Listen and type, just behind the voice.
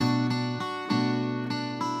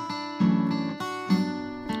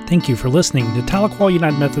Thank you for listening to Tahlequah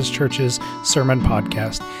United Methodist Church's Sermon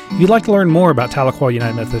Podcast. If you'd like to learn more about Tahlequah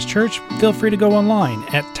United Methodist Church, feel free to go online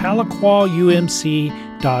at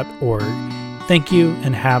tahlequahumc.org. Thank you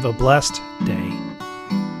and have a blessed day.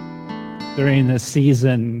 During this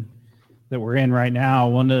season that we're in right now,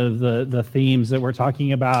 one of the themes that we're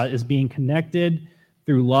talking about is being connected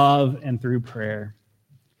through love and through prayer.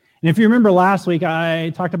 And if you remember last week,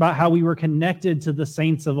 I talked about how we were connected to the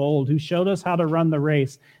saints of old who showed us how to run the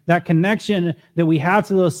race. That connection that we have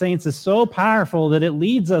to those saints is so powerful that it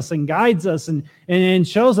leads us and guides us and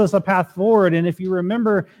shows us a path forward. And if you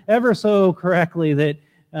remember ever so correctly that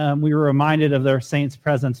we were reminded of their saints'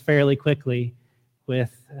 presence fairly quickly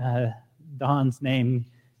with Don's name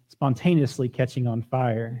spontaneously catching on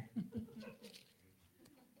fire.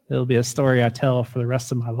 It'll be a story I tell for the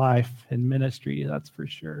rest of my life in ministry, that's for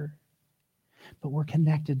sure. But we're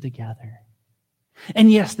connected together.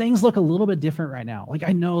 And yes, things look a little bit different right now.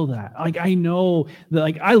 I know that. I know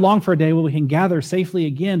that I long for a day where we can gather safely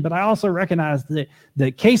again, but I also recognize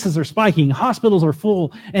that cases are spiking, hospitals are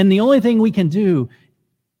full, and the only thing we can do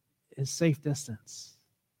is safe distance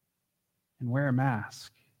and wear a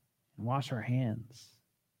mask and wash our hands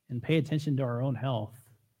and pay attention to our own health.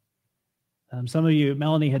 Some of you,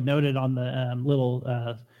 Melanie had noted on the little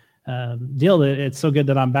deal that it's so good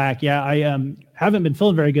that I'm back. Yeah, I haven't been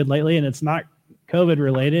feeling very good lately, and it's not COVID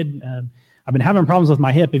related. I've been having problems with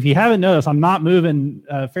my hip. If you haven't noticed, I'm not moving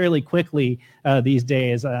fairly quickly these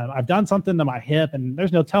days. I've done something to my hip, and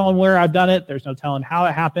there's no telling where I've done it. There's no telling how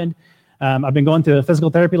it happened. I've been going through physical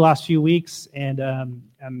therapy the last few weeks, and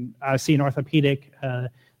I see an orthopedic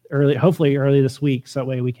hopefully early this week, so that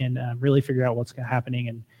way we can really figure out what's happening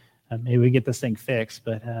and maybe we get this thing fixed.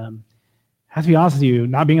 But I have to be honest with you,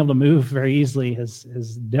 not being able to move very easily has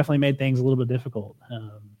definitely made things a little bit difficult.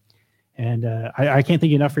 And I can't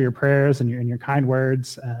thank you enough for your prayers and your kind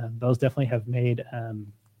words. Those definitely have made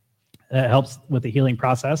helps with the healing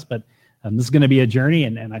process. But this is going to be a journey,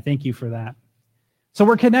 and I thank you for that. So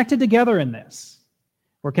we're connected together in this.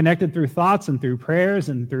 We're connected through thoughts and through prayers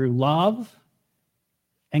and through love.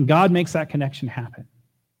 And God makes that connection happen.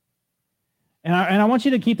 And I want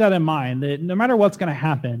you to keep that in mind, that no matter what's going to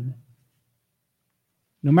happen,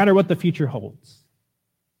 no matter what the future holds,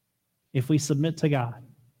 if we submit to God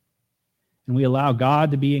and we allow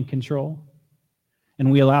God to be in control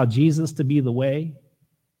and we allow Jesus to be the way,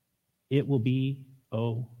 it will be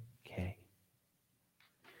okay.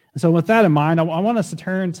 And so with that in mind, I want us to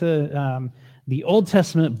turn to the Old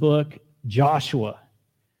Testament book, Joshua.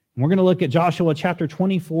 And we're going to look at Joshua chapter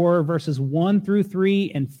 24, verses 1 through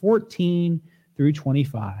 3 and 14 through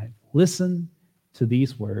 25. Listen to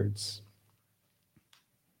these words.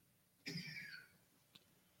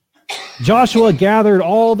 Joshua gathered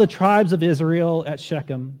all the tribes of Israel at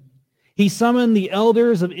Shechem. He summoned the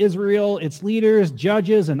elders of Israel, its leaders,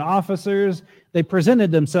 judges, and officers. They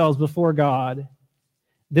presented themselves before God.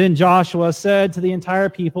 Then Joshua said to the entire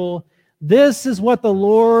people, "This is what the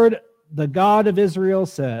Lord, the God of Israel,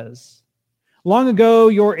 says. Long ago,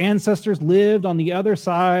 your ancestors lived on the other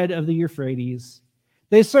side of the Euphrates.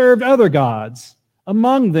 They served other gods.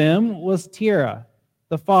 Among them was Terah,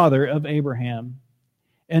 the father of Abraham,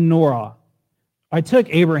 and Norah. I took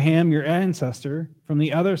Abraham, your ancestor, from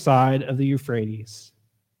the other side of the Euphrates."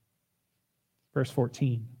 Verse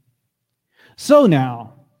 14. So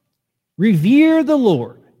now, revere the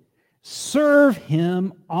Lord. Serve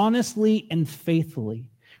him honestly and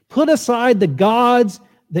faithfully. Put aside the gods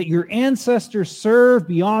that your ancestors served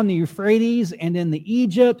beyond the Euphrates and in the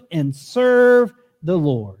Egypt, and serve the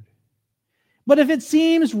Lord. But if it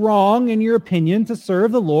seems wrong in your opinion to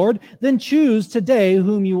serve the Lord, then choose today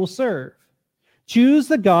whom you will serve. Choose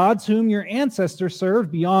the gods whom your ancestors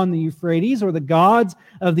served beyond the Euphrates, or the gods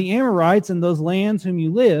of the Amorites in those lands whom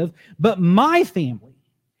you live. But my family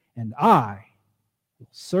and I will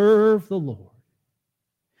serve the Lord.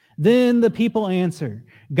 Then the people answered,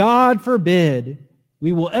 "God forbid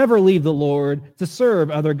we will ever leave the Lord to serve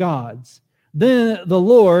other gods. Then the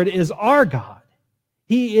Lord is our God.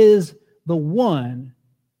 He is the one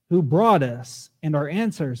who brought us and our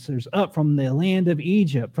ancestors up from the land of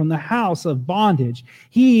Egypt, from the house of bondage.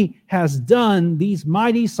 He has done these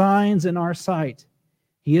mighty signs in our sight.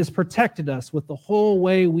 He has protected us with the whole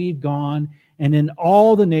way we've gone, and in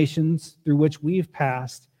all the nations through which we've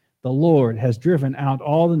passed, the Lord has driven out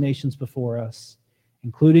all the nations before us,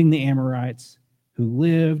 including the Amorites who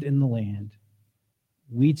lived in the land.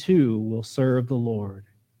 We too will serve the Lord,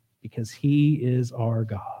 because he is our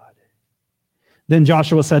God." Then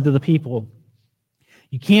Joshua said to the people,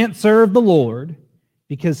 "You can't serve the Lord,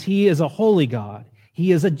 because he is a holy God. He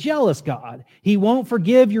He is a jealous God. He won't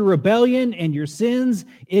forgive your rebellion and your sins.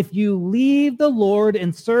 If you leave the Lord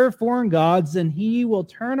and serve foreign gods, then he will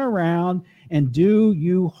turn around and do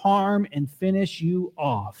you harm and finish you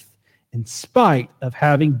off, in spite of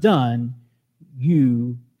having done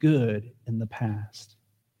you good in the past.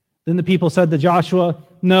 Then the people said to Joshua,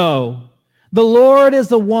 "No, the Lord is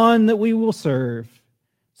the one that we will serve."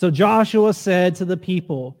 So Joshua said to the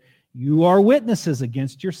people, "You are witnesses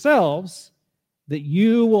against yourselves that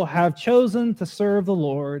you will have chosen to serve the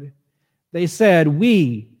Lord." They said,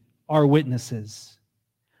 "We are witnesses.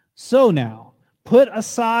 So now, put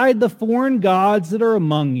aside the foreign gods that are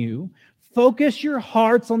among you. Focus your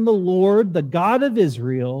hearts on the Lord, the God of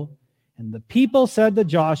Israel." And the people said to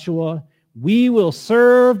Joshua, "We will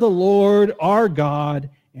serve the Lord our God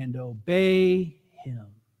and obey him."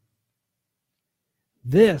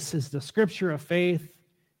 This is the scripture of faith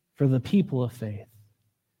for the people of faith.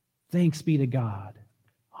 Thanks be to God.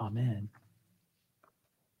 Amen.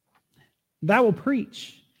 That will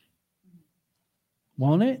preach,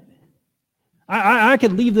 won't it? I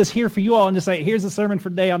could leave this here for you all and just say, "Here's the sermon for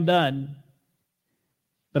today, I'm done."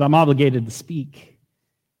 But I'm obligated to speak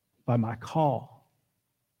by my call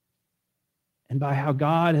and by how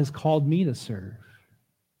God has called me to serve.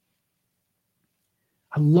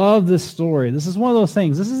 I love this story. This is one of those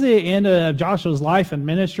things. This is the end of Joshua's life and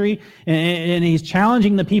ministry, and he's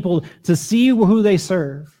challenging the people to see who they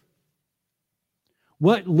serve.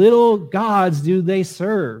 What little gods do they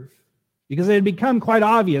serve? Because it had become quite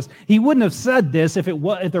obvious. He wouldn't have said this if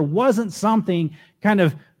there wasn't something kind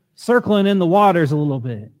of circling in the waters a little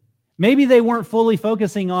bit. Maybe they weren't fully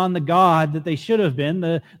focusing on the God that they should have been,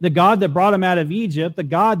 the God that brought them out of Egypt, the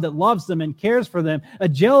God that loves them and cares for them, a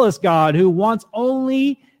jealous God who wants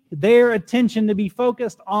only their attention to be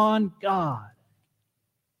focused on God.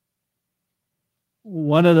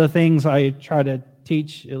 One of the things I try to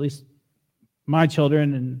teach, at least my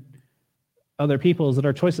children and other people, is that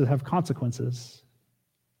our choices have consequences.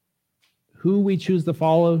 Who we choose to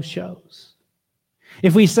follow shows.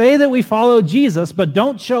 If we say that we follow Jesus but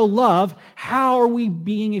don't show love, how are we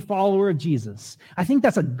being a follower of Jesus? I think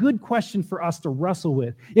that's a good question for us to wrestle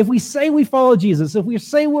with. If we say we follow Jesus, if we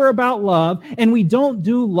say we're about love and we don't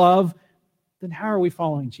do love, then how are we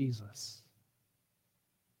following Jesus?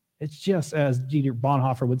 It's just, as Dietrich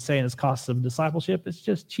Bonhoeffer would say in his Costs of Discipleship, it's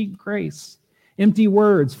just cheap grace, empty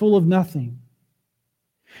words full of nothing.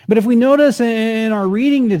 But if we notice in our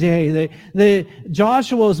reading today that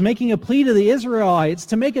Joshua is making a plea to the Israelites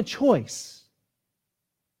to make a choice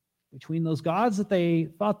between those gods that they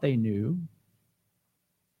thought they knew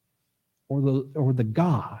or the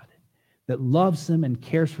God that loves them and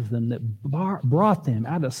cares for them, that brought them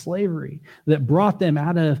out of slavery, that brought them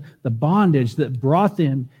out of the bondage, that brought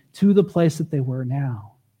them to the place that they were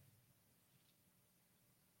now.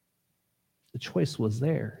 The choice was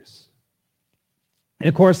theirs. And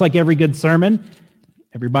of course, like every good sermon,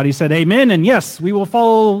 everybody said amen, and yes, we will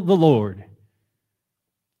follow the Lord.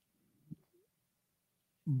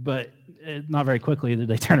 But not very quickly did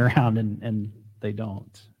they turn around and they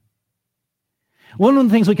don't. One of the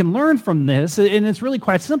things we can learn from this, and it's really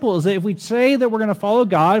quite simple, is that if we say that we're going to follow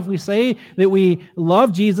God, if we say that we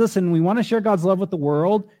love Jesus and we want to share God's love with the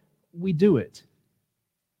world, we do it.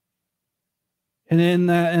 And in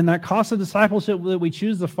that cost of discipleship that we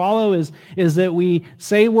choose to follow is that we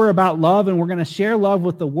say we're about love and we're going to share love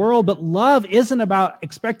with the world, but love isn't about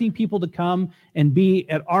expecting people to come and be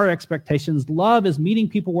at our expectations. Love is meeting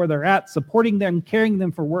people where they're at, supporting them, caring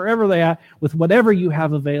them for wherever they're at, with whatever you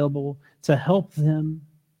have available to help them,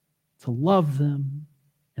 to love them,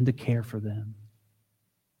 and to care for them.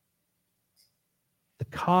 The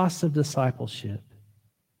cost of discipleship,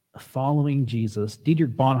 of following Jesus.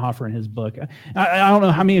 Dietrich Bonhoeffer in his book. I don't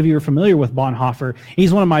know how many of you are familiar with Bonhoeffer.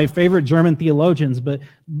 He's one of my favorite German theologians, but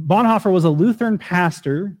Bonhoeffer was a Lutheran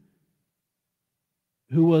pastor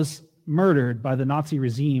who was murdered by the Nazi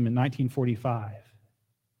regime in 1945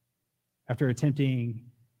 after attempting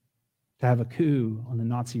to have a coup on the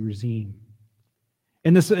Nazi regime.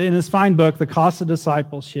 In this fine book, The Cost of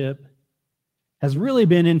Discipleship, has really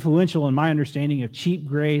been influential in my understanding of cheap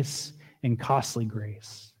grace and costly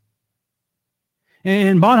grace.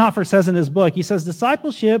 And Bonhoeffer says in his book, he says,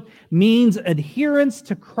 discipleship means adherence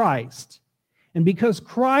to Christ. And because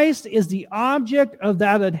Christ is the object of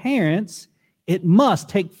that adherence, it must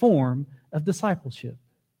take form of discipleship.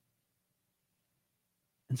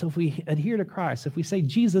 And so if we adhere to Christ, if we say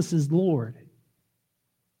Jesus is Lord,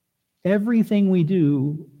 everything we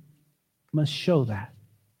do must show that.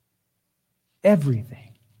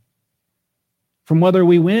 Everything. From whether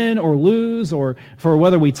we win or lose, or for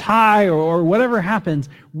whether we tie or whatever happens,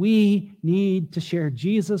 we need to share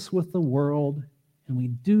Jesus with the world, and we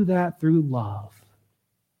do that through love.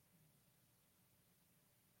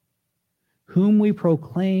 Whom we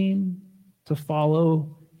proclaim to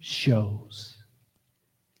follow shows.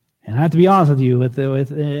 And I have to be honest with you,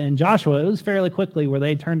 in Joshua, it was fairly quickly where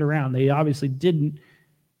they turned around. They obviously didn't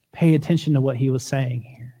pay attention to what he was saying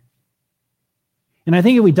here. And I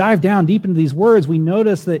think if we dive down deep into these words, we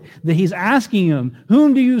notice that he's asking them,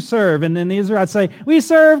 whom do you serve? And then the Israelites say, we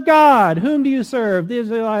serve God. Whom do you serve? The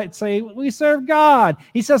Israelites say, we serve God.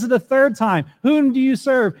 He says it a third time, whom do you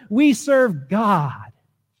serve? We serve God.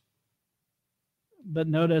 But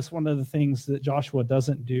notice one of the things that Joshua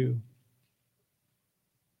doesn't do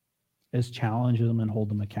is challenge them and hold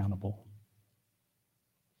them accountable.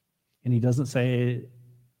 And he doesn't say,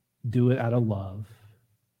 do it out of love.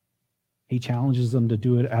 He challenges them to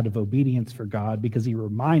do it out of obedience for God because he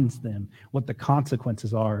reminds them what the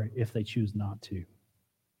consequences are if they choose not to.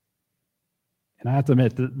 And I have to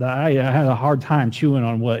admit that I had a hard time chewing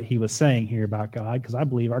on what he was saying here about God, because I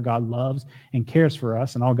believe our God loves and cares for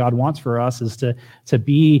us, and all God wants for us is to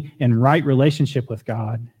be in right relationship with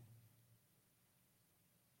God.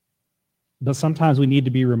 But sometimes we need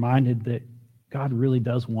to be reminded that God really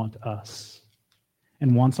does want us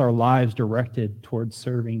and wants our lives directed towards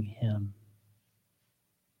serving him.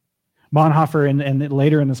 Bonhoeffer, and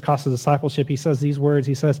later in this Cost of Discipleship, he says these words.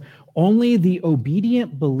 He says, only the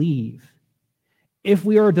obedient believe. If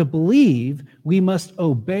we are to believe, we must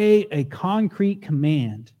obey a concrete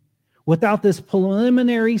command. Without this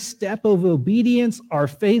preliminary step of obedience, our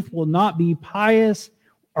faith will not be pious.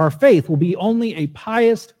 Our faith will be only a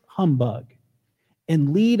pious humbug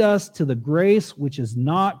and lead us to the grace which is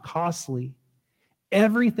not costly.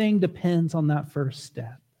 Everything depends on that first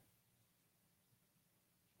step.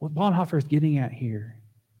 What Bonhoeffer is getting at here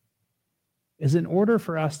is, in order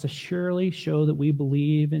for us to surely show that we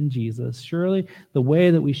believe in Jesus, surely the way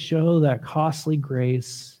that we show that costly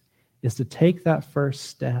grace is to take that first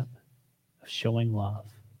step of showing love,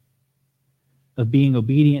 of being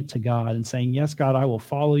obedient to God and saying, yes, God, I will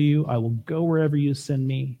follow you. I will go wherever you send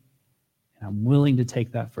me, and I'm willing to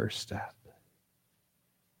take that first step.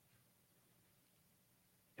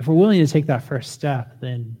 If we're willing to take that first step,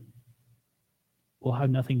 then we'll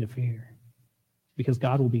have nothing to fear because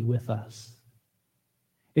God will be with us.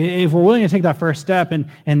 If we're willing to take that first step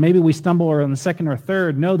and maybe we stumble on the second or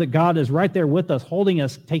third, know that God is right there with us, holding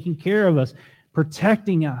us, taking care of us,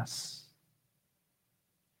 protecting us.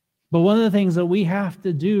 But one of the things that we have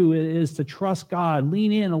to do is to trust God,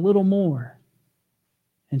 lean in a little more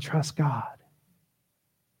and trust God.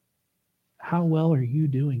 How well are you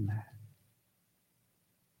doing that?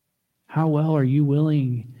 How well are you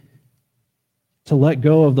willing to let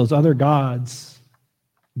go of those other gods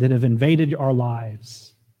that have invaded our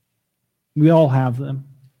lives? We all have them.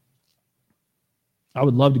 I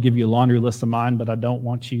would love to give you a laundry list of mine, but I don't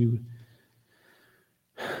want you.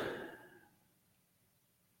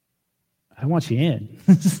 I want you in.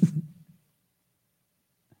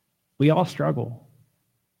 We all struggle.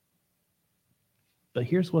 But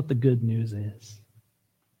here's what the good news is.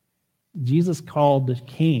 Jesus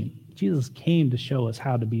came to show us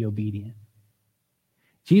how to be obedient.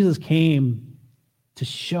 Jesus came to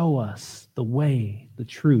show us the way, the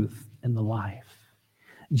truth, and the life.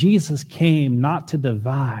 Jesus came not to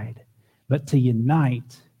divide, but to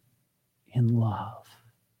unite in love.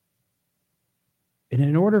 And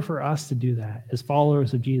in order for us to do that as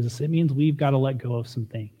followers of Jesus, it means we've got to let go of some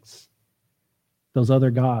things, those other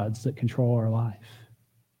gods that control our life.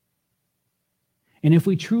 And if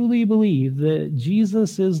we truly believe that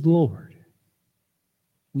Jesus is Lord,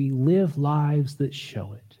 we live lives that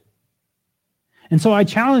show it. And so I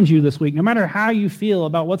challenge you this week, no matter how you feel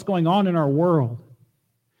about what's going on in our world,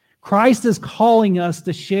 Christ is calling us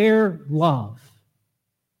to share love.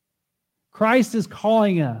 Christ is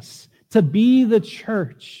calling us to be the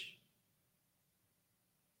church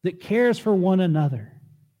that cares for one another,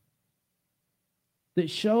 that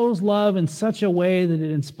shows love in such a way that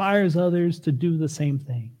it inspires others to do the same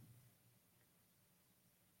thing.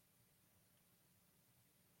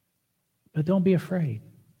 But don't be afraid.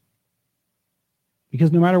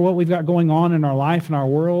 Because no matter what we've got going on in our life and our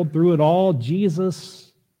world, through it all,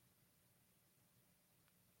 Jesus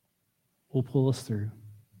will pull us through.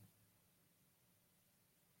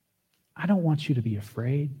 I don't want you to be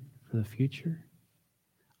afraid for the future.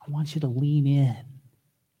 I want you to lean in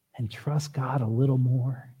and trust God a little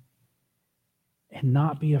more and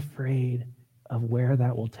not be afraid of where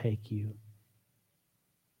that will take you.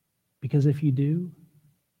 Because if you do,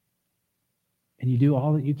 and you do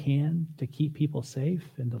all that you can to keep people safe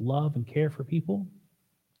and to love and care for people,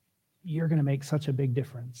 you're going to make such a big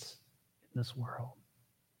difference in this world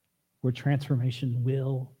where transformation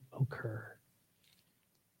will occur.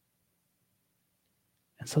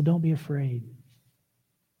 And so don't be afraid.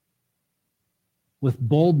 With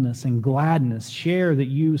boldness and gladness, share that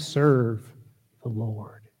you serve the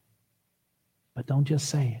Lord. But don't just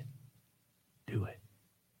say it. Do it.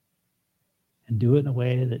 And do it in a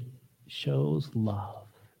way that shows love.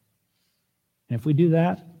 And if we do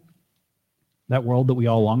that, that world that we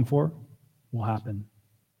all long for will happen.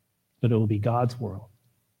 But it will be God's world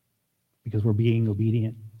because we're being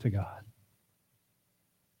obedient to God.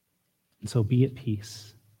 And so be at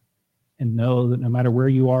peace and know that no matter where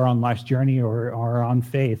you are on life's journey or on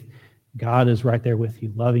faith, God is right there with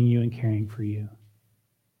you, loving you and caring for you.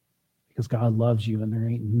 Because God loves you and there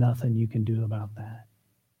ain't nothing you can do about that.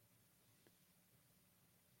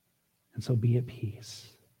 And so be at peace.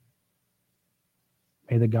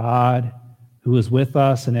 May the God who is with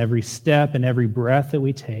us in every step and every breath that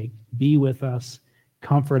we take be with us,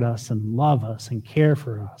 comfort us, and love us and care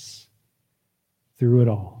for us through it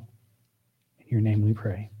all. In your name we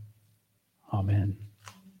pray. Amen.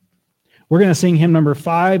 We're going to sing hymn number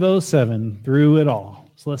 507, Through It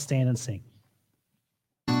All. So let's stand and sing.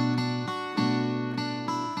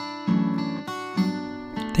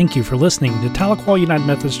 Thank you for listening to Tahlequah United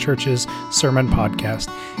Methodist Church's Sermon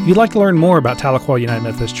Podcast. If you'd like to learn more about Tahlequah United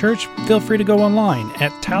Methodist Church, feel free to go online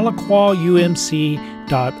at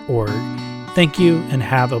tahlequahumc.org. Thank you and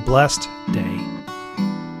have a blessed day.